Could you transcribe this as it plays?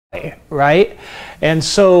right? And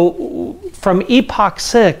so from Epoch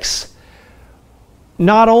 6,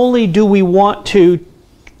 not only do we want to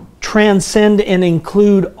transcend and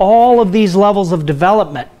include all of these levels of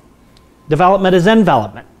development. Development is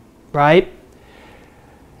envelopment, right?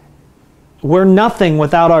 We're nothing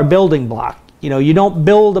without our building block. You know, you don't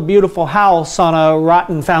build a beautiful house on a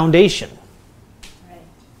rotten foundation. Right.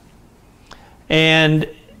 And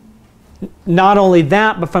not only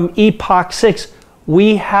that, but from Epoch 6,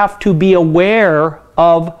 we have to be aware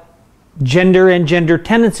of gender and gender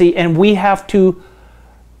tendency, and we have to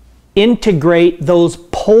integrate those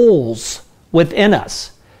poles within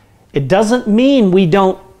us. It doesn't mean we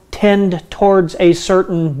don't tend towards a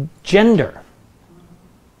certain gender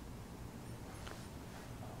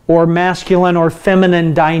or masculine or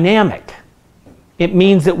feminine dynamic. It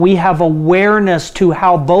means that we have awareness to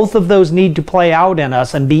how both of those need to play out in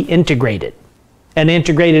us and be integrated and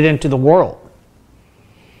integrated into the world.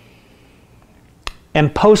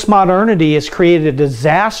 And postmodernity has created a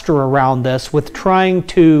disaster around this with trying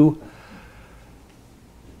to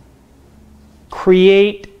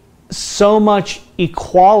create so much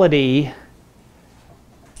equality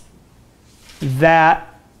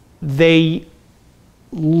that they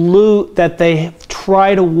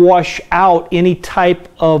try to wash out any type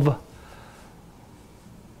of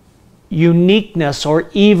uniqueness, or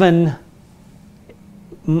even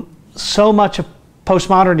so much of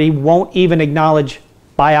postmodernity won't even acknowledge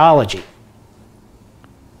biology.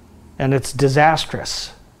 And it's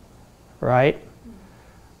disastrous, right?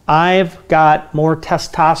 I've got more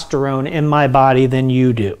testosterone in my body than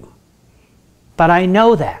you do. But I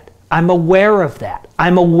know that. I'm aware of that.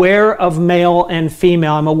 I'm aware of male and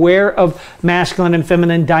female. I'm aware of masculine and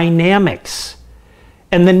feminine dynamics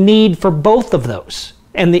and the need for both of those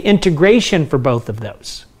and the integration for both of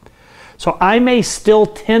those. So I may still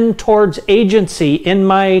tend towards agency in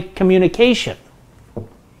my communication,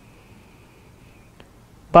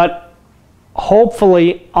 but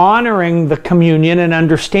hopefully honoring the communion and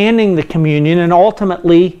understanding the communion and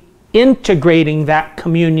ultimately integrating that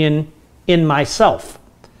communion in myself,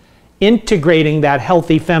 integrating that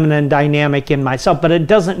healthy feminine dynamic in myself. But it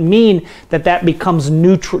doesn't mean that that becomes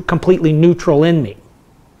neutral, completely neutral in me.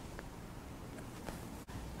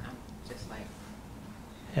 Just like,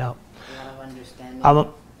 yeah.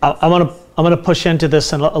 I'm going to push into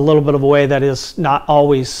this in a little bit of a way that is not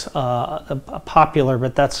always popular,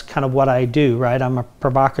 but that's kind of what I do, right? I'm a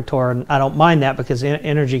provocateur, and I don't mind that because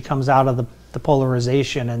energy comes out of the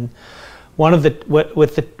polarization. And one of the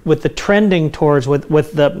with the trending towards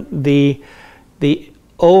with the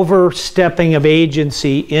overstepping of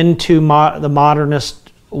agency into the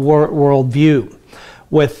modernist worldview,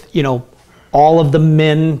 with, you know, all of the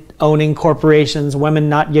men owning corporations, women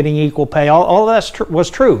not getting equal pay, all of that was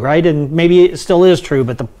true, right? And maybe it still is true,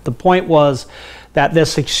 but the point was that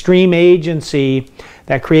this extreme agency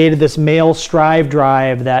that created this male strive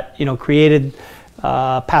drive that, you know, created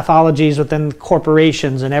pathologies within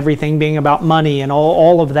corporations and everything being about money and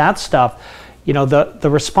all of that stuff, you know, the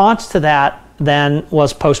response to that then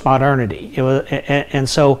was postmodernity. It was, and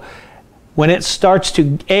so when it starts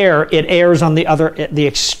to err, it errs on the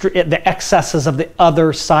excesses of the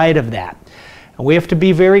other side of that. And we have to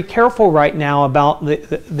be very careful right now about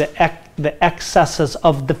the excesses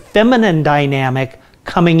of the feminine dynamic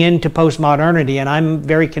coming into postmodernity, and I'm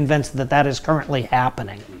very convinced that that is currently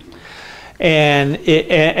happening. And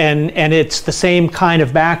it's the same kind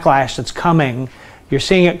of backlash that's coming. You're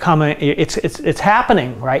seeing it coming. It's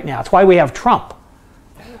happening right now. It's why we have Trump.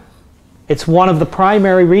 It's one of the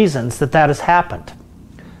primary reasons that has happened,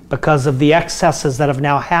 because of the excesses that have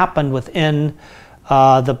now happened within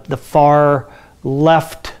the far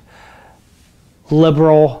left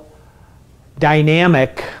liberal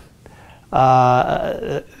dynamic.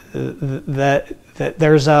 That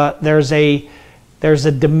there's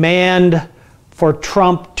a demand for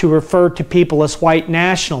Trump to refer to people as white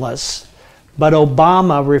nationalists, but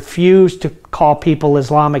Obama refused to call people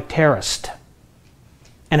Islamic terrorists.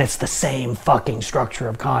 And it's the same fucking structure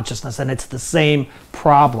of consciousness, and it's the same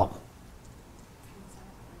problem.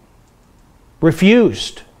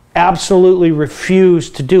 Refused. Absolutely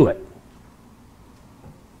refused to do it.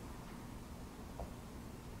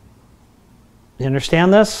 You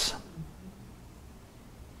understand this?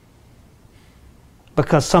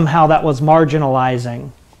 Because somehow that was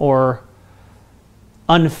marginalizing or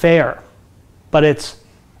unfair. But it's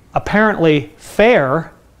apparently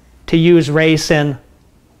fair to use race in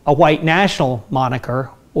a white national moniker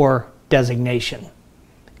or designation.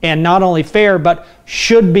 And not only fair, but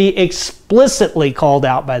should be explicitly called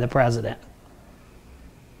out by the president.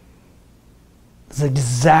 It's the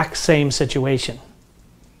exact same situation.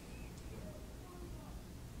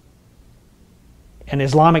 And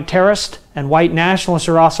Islamic terrorists and white nationalists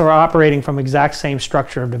are also operating from exact same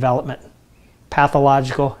structure of development.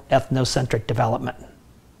 Pathological, ethnocentric development.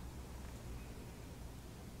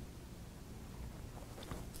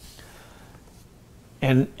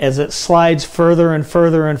 And as it slides further and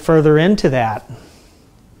further and further into that,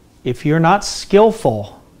 if you're not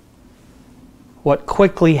skillful, what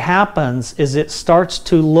quickly happens is it starts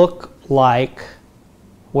to look like,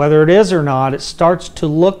 whether it is or not, it starts to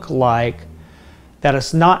look like that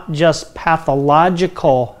it's not just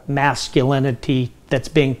pathological masculinity that's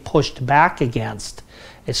being pushed back against.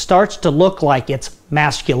 It starts to look like it's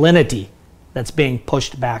masculinity that's being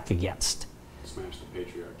pushed back against. Smash the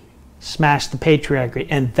patriarchy. Smash the patriarchy.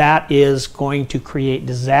 And that is going to create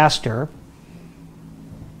disaster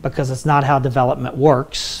because it's not how development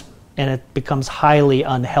works, and it becomes highly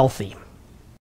unhealthy.